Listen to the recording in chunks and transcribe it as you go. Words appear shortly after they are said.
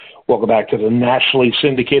Welcome back to the nationally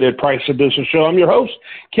syndicated Price of Business Show. I'm your host,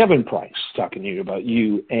 Kevin Price, talking to you about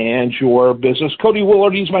you and your business. Cody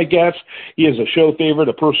Willard, he's my guest. He is a show favorite,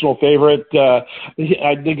 a personal favorite.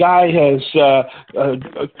 The guy has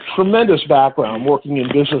a tremendous background working in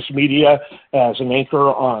business media as an anchor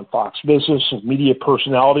on Fox Business, a media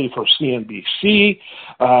personality for CNBC.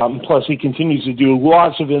 Plus, he continues to do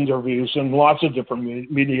lots of interviews and lots of different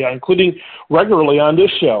media, including regularly on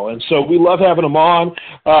this show. And so we love having him on.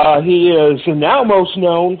 He is now most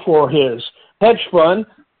known for his hedge fund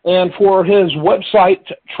and for his website,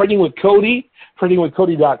 Trading with Cody,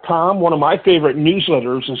 tradingwithcody.com. One of my favorite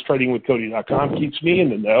newsletters is tradingwithcody.com. Keeps me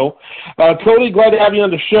in the know. Cody, glad to have you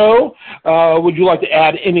on the show. Would you like to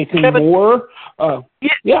add anything Kevin, more?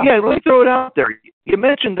 Yeah, let me throw it out there. You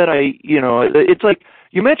mentioned that it's like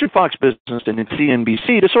you mentioned Fox Business and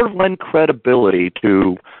CNBC to sort of lend credibility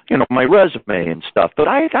to, my resume and stuff. But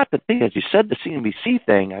I got to think, as you said, the CNBC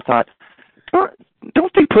thing, I thought,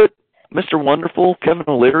 don't they put Mr. Wonderful, Kevin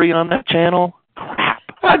O'Leary on that channel? Crap.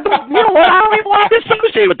 I don't even want to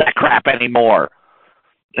associate with that crap anymore.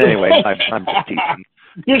 Anyway, I'm just teasing.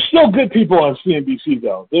 There's still good people on CNBC,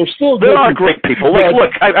 though. There are great people.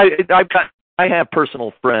 Look, I have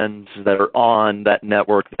personal friends that are on that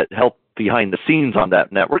network that help behind the scenes on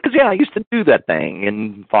that network. Because I used to do that thing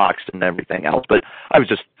in Fox and everything else. But I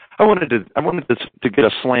wanted to get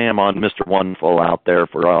a slam on Mr. Wonderful out there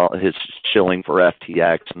for all his shilling for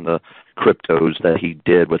FTX and the cryptos that he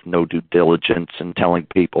did with no due diligence and telling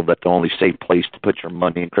people that the only safe place to put your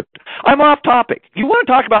money in crypto. I'm off topic. You want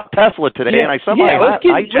to talk about Tesla today, and I somehow let's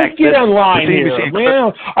get online here.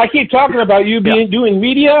 Man, I keep talking about you doing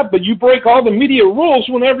media, but you break all the media rules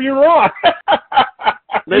whenever you're on.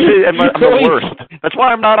 I'm the worst. That's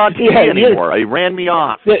why I'm not on TV anymore. He ran me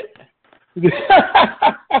off.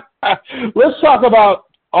 Let's talk about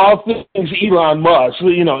all things Elon Musk.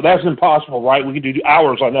 That's impossible, right? We could do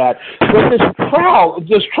hours on that. But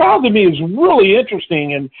this trial to me is really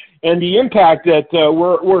interesting, and the impact that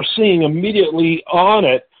we're seeing immediately on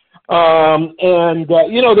it. They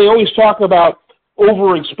always talk about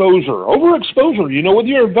overexposure. With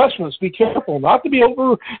your investments, be careful not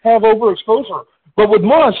to have overexposure. But with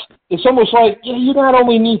Musk, it's almost like you not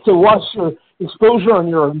only need to watch your exposure on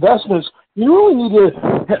your investments, you really need to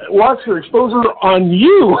watch your exposure on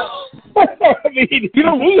you. I mean,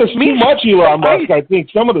 there's too much Elon Musk, I think,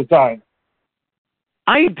 some of the time.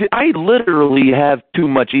 I literally have too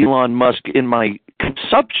much Elon Musk in my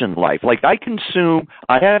consumption life. Like, I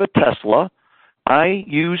have a Tesla. I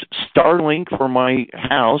use Starlink for my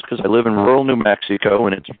house because I live in rural New Mexico,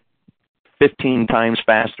 and it's 15 times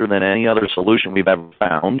faster than any other solution we've ever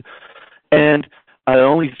found. And the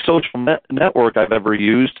only social network I've ever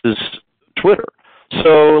used is Twitter.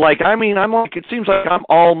 So, it seems like I'm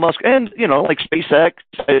all Musk. And, SpaceX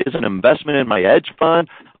is an investment in my hedge fund.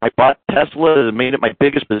 I bought Tesla and made it my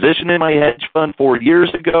biggest position in my hedge fund 4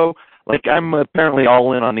 years ago. I'm apparently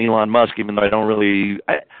all in on Elon Musk, even though I'm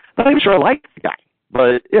not even sure I like the guy.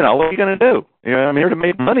 But, what are you going to do? I'm here to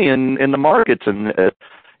make money in the markets, and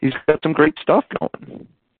he's got some great stuff going.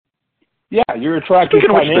 Yeah, you're attractive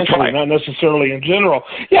financially, not necessarily in general.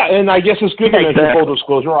 Yeah, and I guess it's good to mention full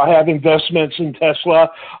disclosure. I have investments in Tesla,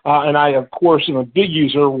 and I, of course, am a big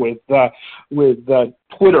user with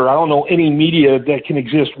Twitter. I don't know any media that can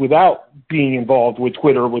exist without being involved with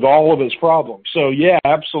Twitter with all of its problems. So, yeah,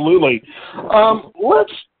 absolutely.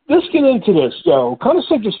 Let's get into this, though. Kind of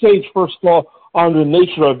set the stage, first of all, on the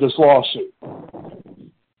nature of this lawsuit.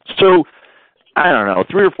 So, I don't know,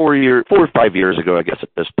 4 or 5 years ago, I guess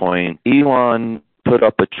at this point, Elon put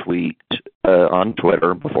up a tweet on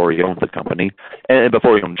Twitter before he owned the company, and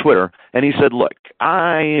before he owned Twitter, and he said, look,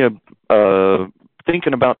 I am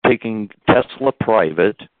thinking about taking Tesla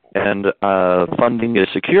private, and funding is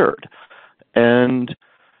secured. And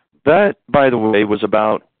that, by the way, was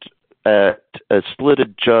about at a split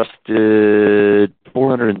adjusted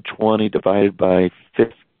 420 divided by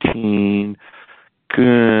 15,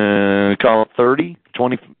 call it 30,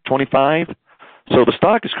 20, 25. So the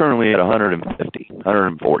stock is currently at 150,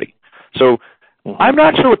 140. So I'm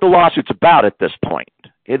not sure what the lawsuit's about at this point.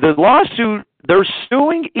 The lawsuit, they're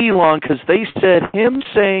suing Elon because they said him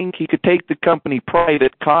saying he could take the company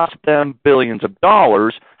private cost them billions of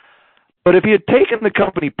dollars. But if he had taken the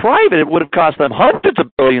company private, it would have cost them hundreds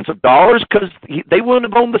of billions of dollars because they wouldn't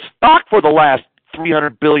have owned the stock for the last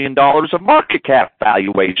 $300 billion of market cap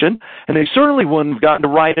valuation, and they certainly wouldn't have gotten to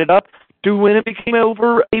write it up to when it became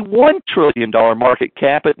over a $1 trillion market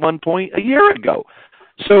cap at one point a year ago.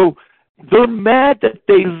 So they're mad that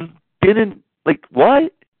they didn't,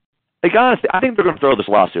 what? Like, honestly, I think they're going to throw this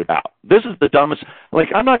lawsuit out. This is the dumbest. Like,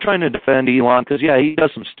 I'm not trying to defend Elon because, yeah, he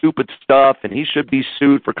does some stupid stuff, and he should be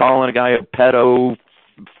sued for calling a guy a pedophile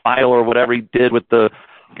or whatever he did with the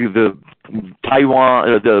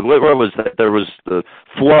Taiwan. Where was that? There was the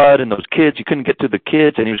flood and those kids. He couldn't get to the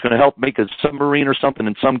kids, and he was going to help make a submarine or something.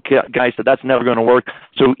 And some guy said that's never going to work.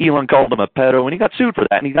 So Elon called him a pedo, and he got sued for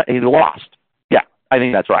that, and he lost. Yeah, I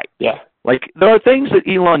think that's right. Yeah. Like, there are things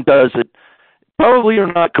that Elon does that probably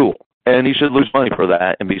are not cool, and he should lose money for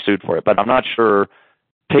that and be sued for it. But I'm not sure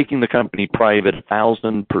taking the company private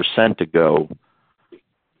 1,000% ago,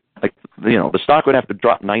 like, the stock would have to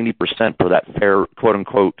drop 90% for that fair,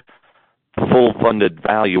 quote-unquote, full-funded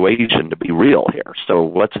valuation to be real here. So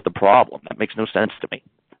what's the problem? That makes no sense to me.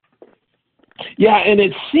 Yeah, and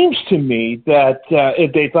it seems to me that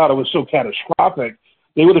if they thought it was so catastrophic,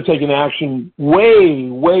 they would have taken action way,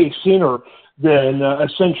 way sooner than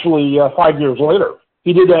essentially 5 years later.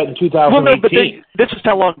 He did that in 2018. Well, no, but this is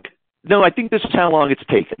how long. No, I think this is how long it's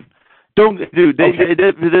taken.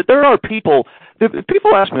 There are people.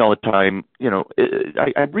 People ask me all the time.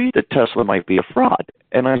 I read that Tesla might be a fraud,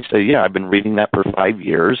 and I say, yeah, I've been reading that for 5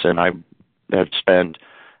 years, and I have spent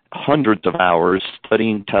hundreds of hours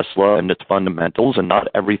studying Tesla and its fundamentals, and not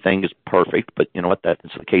everything is perfect. But you know what? That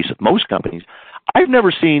is the case of most companies. I've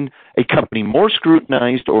never seen a company more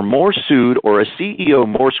scrutinized or more sued, or a CEO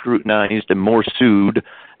more scrutinized and more sued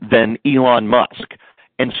than Elon Musk.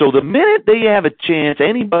 And so the minute they have a chance,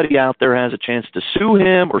 anybody out there has a chance to sue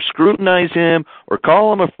him or scrutinize him or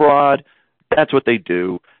call him a fraud, that's what they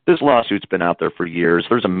do. This lawsuit's been out there for years.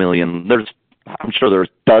 There's a million. I'm sure there's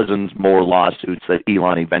dozens more lawsuits that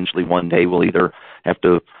Elon eventually one day will either have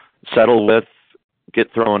to settle with,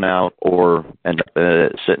 get thrown out, or end up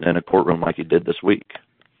sitting in a courtroom like he did this week.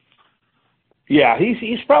 Yeah,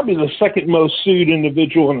 he's probably the second most sued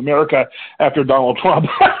individual in America after Donald Trump.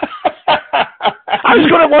 I was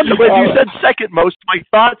going to wonder, when you said second most, my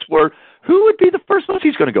thoughts were, who would be the first most?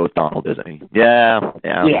 He's going to go with Donald, isn't he? Yeah.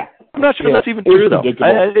 I'm not sure that's even true, though.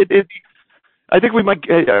 I think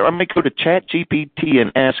I might go to ChatGPT and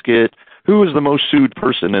ask it, who is the most sued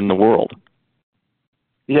person in the world?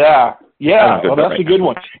 Yeah, well, that's a good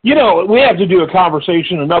one. We have to do a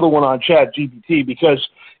conversation, another one on ChatGPT, because,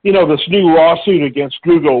 this new lawsuit against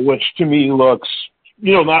Google, which to me looks,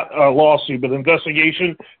 not a lawsuit, but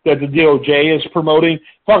investigation that the DOJ is promoting.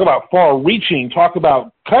 Talk about far-reaching, talk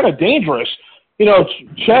about kind of dangerous.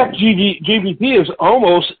 ChatGPT is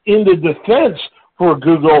almost in the defense for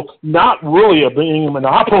Google, not really being a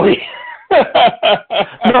monopoly.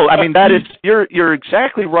 No, I mean, you're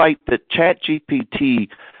exactly right that ChatGPT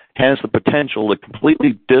has the potential to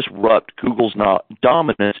completely disrupt Google's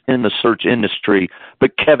dominance in the search industry.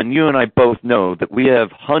 But Kevin, you and I both know that we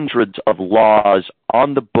have hundreds of laws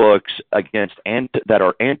on the books that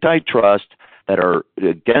are antitrust, that are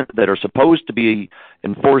supposed to be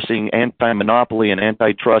enforcing anti-monopoly and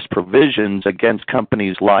antitrust provisions against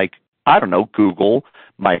companies like, Google,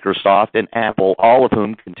 Microsoft, and Apple, all of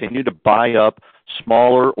whom continue to buy up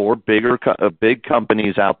smaller or big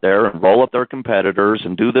companies out there and roll up their competitors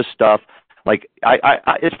and do this stuff. Like,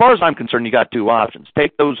 as far as I'm concerned, you got two options: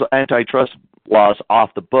 take those antitrust laws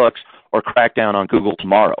off the books, or crack down on Google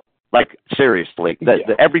tomorrow. Like, seriously,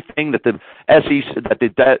 everything that the SEC, that the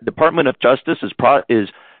Department of Justice is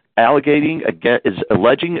alleging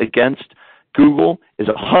against Google is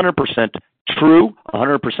 100% true,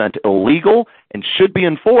 100% illegal, and should be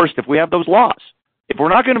enforced if we have those laws. If we're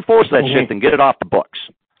not going to enforce that shit, then get it off the books.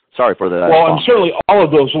 Sorry for that. Well, and certainly all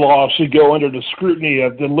of those laws should go under the scrutiny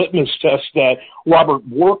of the litmus test that Robert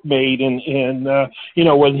Bork made in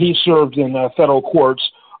when he served in federal courts.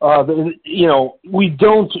 We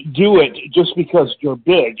don't do it just because you're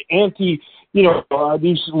big.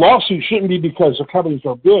 These lawsuits shouldn't be because the companies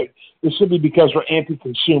are big. It should be because they're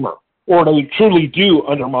anti-consumer, or they truly do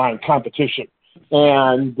undermine competition.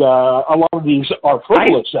 And a lot of these are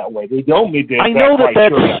frivolous that way. They don't meet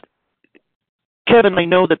the Kevin, I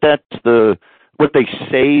know that's what they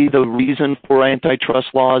say the reason for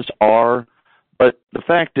antitrust laws are, but the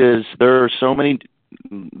fact is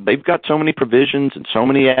they've got so many provisions and so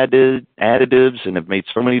many additives and have made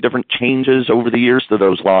so many different changes over the years to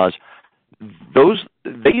those laws.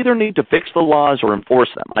 They either need to fix the laws or enforce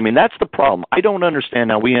them. I mean, that's the problem. I don't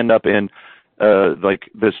understand how we end up in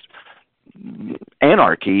this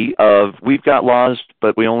anarchy of we've got laws,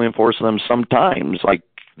 but we only enforce them sometimes. Like,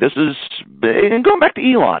 this is, and going back to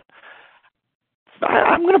Elon,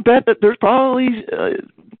 I'm going to bet that there's probably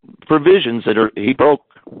provisions that he broke.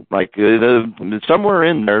 Like, somewhere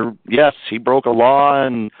in there, yes, he broke a law,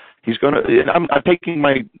 and he's going to. I'm taking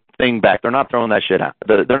my thing back. They're not throwing that shit out.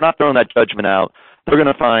 They're not throwing that judgment out. They're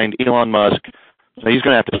going to find Elon Musk. So he's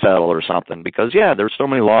going to have to settle or something because, there's so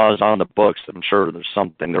many laws on the books. I'm sure there's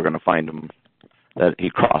something they're going to find him that he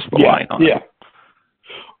crossed the line on. Yeah.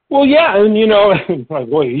 Well, yeah, and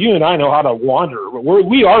boy, you and I know how to wander.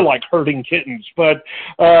 We are like herding kittens. But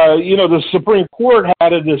the Supreme Court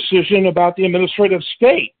had a decision about the administrative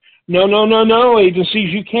state. No,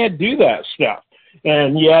 agencies, you can't do that stuff.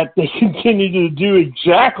 And yet they continue to do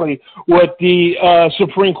exactly what the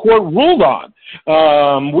Supreme Court ruled on.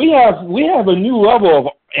 We have a new level of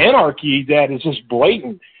anarchy that is just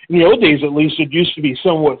blatant. In the old days, at least, it used to be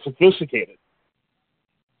somewhat sophisticated.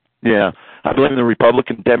 Yeah, I blame the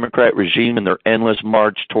Republican-Democrat regime and their endless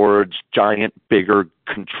march towards giant, bigger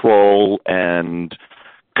control and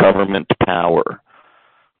government power.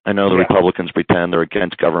 I know the Republicans pretend they're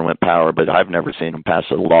against government power, but I've never seen them pass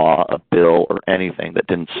a law, a bill, or anything that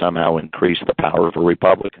didn't somehow increase the power of the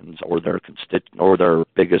Republicans or their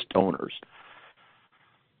biggest donors.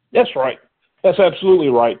 That's right. That's absolutely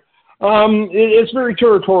right. It's very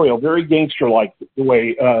territorial, very gangster-like the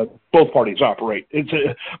way both parties operate. It's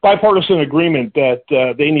a bipartisan agreement that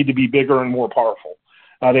they need to be bigger and more powerful.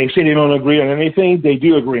 They say they don't agree on anything. They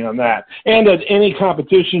do agree on that. And that any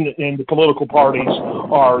competition in the political parties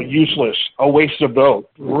are useless, a waste of vote.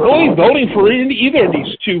 Really, voting for either of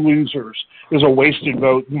these two losers is a wasted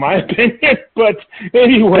vote, in my opinion. But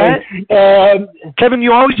anyway. Kevin,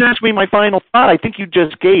 you always ask me my final thought. I think you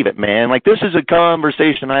just gave it, man. Like, this is a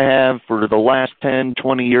conversation I have for the last 10,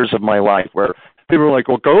 20 years of my life where people are like,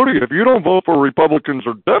 well, Cody, if you don't vote for Republicans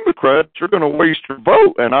or Democrats, you're going to waste your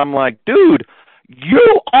vote. And I'm like, dude,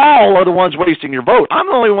 you all are the ones wasting your vote. I'm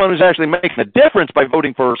the only one who's actually making a difference by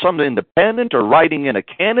voting for some independent or writing in a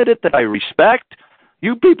candidate that I respect.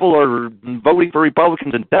 You people are voting for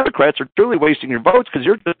Republicans and Democrats are truly wasting your votes because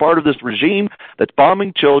you're just part of this regime that's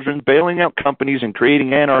bombing children, bailing out companies, and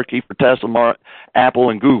creating anarchy for Tesla, Apple,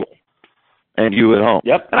 and Google. And you at home.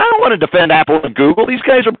 Yep. And I don't want to defend Apple and Google. These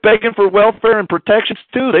guys are begging for welfare and protections,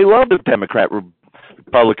 too. They love the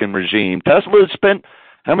Democrat-Republican regime. Tesla has spent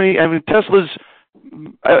Tesla's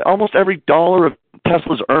almost every dollar of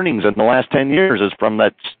Tesla's earnings in the last 10 years is from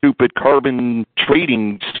that stupid carbon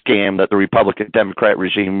trading scam that the Republican-Democrat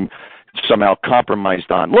regime somehow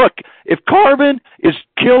compromised on. Look, if carbon is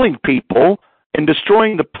killing people and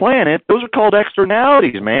destroying the planet, those are called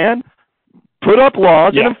externalities, man. Put up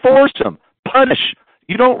laws and enforce them. Punish.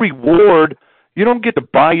 You don't reward. You don't get to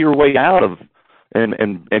buy your way out of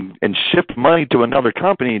and shift money to another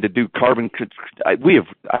company to do carbon.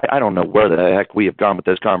 I don't know where the heck we have gone with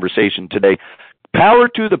this conversation today. Power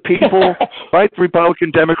to the people, fight the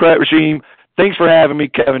Republican-Democrat regime. Thanks for having me,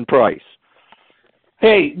 Kevin Price.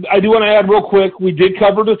 Hey, I do want to add real quick, we did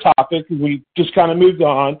cover the topic. We just kind of moved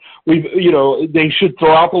on. They should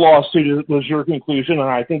throw out the lawsuit was your conclusion, and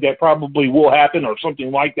I think that probably will happen or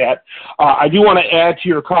something like that. I do want to add to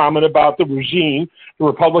your comment about the regime, the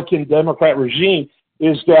Republican-Democrat regime,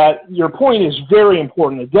 is that your point is very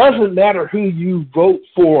important. It doesn't matter who you vote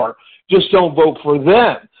for, just don't vote for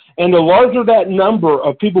them. And the larger that number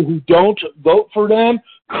of people who don't vote for them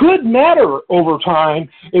could matter over time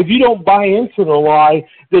if you don't buy into the lie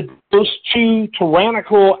that those two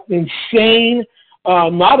tyrannical, insane,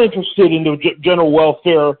 not interested in the general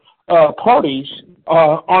welfare parties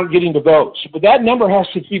aren't getting the votes. But that number has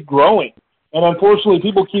to keep growing. And unfortunately,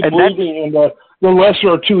 people keep believing in the lesser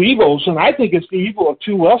of two evils, and I think it's the evil of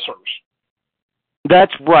two lessers.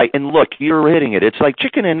 That's right. And look, you're hitting it. It's like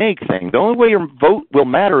chicken and egg thing. The only way your vote will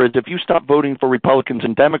matter is if you stop voting for Republicans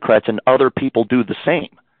and Democrats and other people do the same.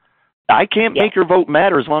 I can't make your vote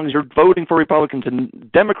matter as long as you're voting for Republicans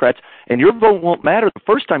and Democrats, and your vote won't matter the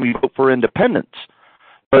first time you vote for independents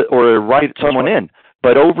or write someone in.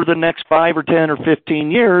 But over the next 5 or 10 or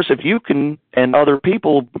 15 years, if you can and other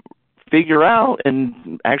people figure out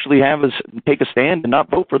and actually take a stand and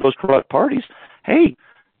not vote for those corrupt parties, hey,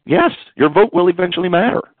 yes, your vote will eventually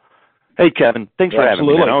matter. Hey, Kevin, thanks for having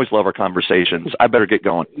me. I always love our conversations. I better get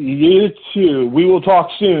going. You too. We will talk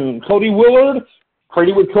soon. Cody Willard,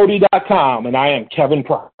 CreateItWithCody.com, and I am Kevin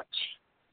Price.